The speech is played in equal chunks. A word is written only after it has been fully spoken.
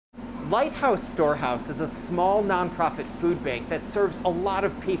Lighthouse Storehouse is a small nonprofit food bank that serves a lot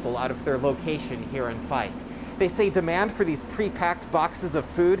of people out of their location here in Fife. They say demand for these pre-packed boxes of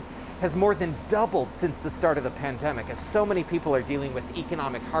food has more than doubled since the start of the pandemic, as so many people are dealing with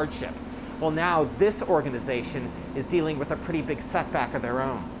economic hardship. Well, now this organization is dealing with a pretty big setback of their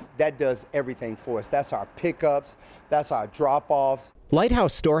own. That does everything for us. That's our pickups, that's our drop-offs.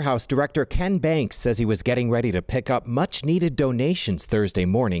 Lighthouse Storehouse director Ken Banks says he was getting ready to pick up much-needed donations Thursday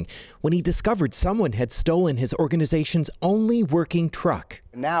morning when he discovered someone had stolen his organization's only working truck.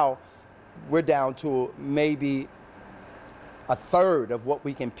 Now we're down to maybe a third of what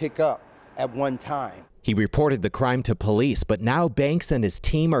we can pick up at one time. He reported the crime to police, but now Banks and his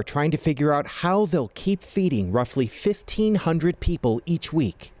team are trying to figure out how they'll keep feeding roughly 1,500 people each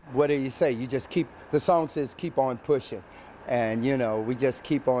week. What do you say? You just keep, the song says keep on pushing. And you know, we just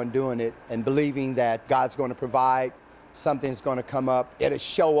keep on doing it and believing that God's going to provide, something's going to come up, it'll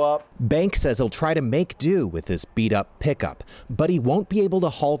show up. Banks says he'll try to make do with this beat up pickup, but he won't be able to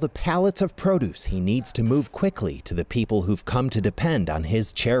haul the pallets of produce he needs to move quickly to the people who've come to depend on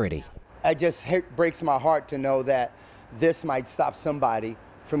his charity. It just breaks my heart to know that this might stop somebody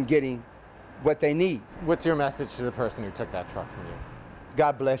from getting what they need. What's your message to the person who took that truck from you?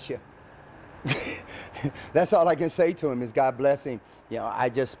 God bless you. That's all I can say to him is God bless him. You know, I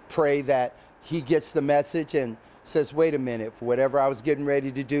just pray that he gets the message and says, wait a minute, for whatever I was getting ready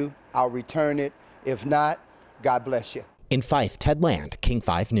to do, I'll return it. If not, God bless you. In Fife, Ted Land, King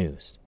 5 News.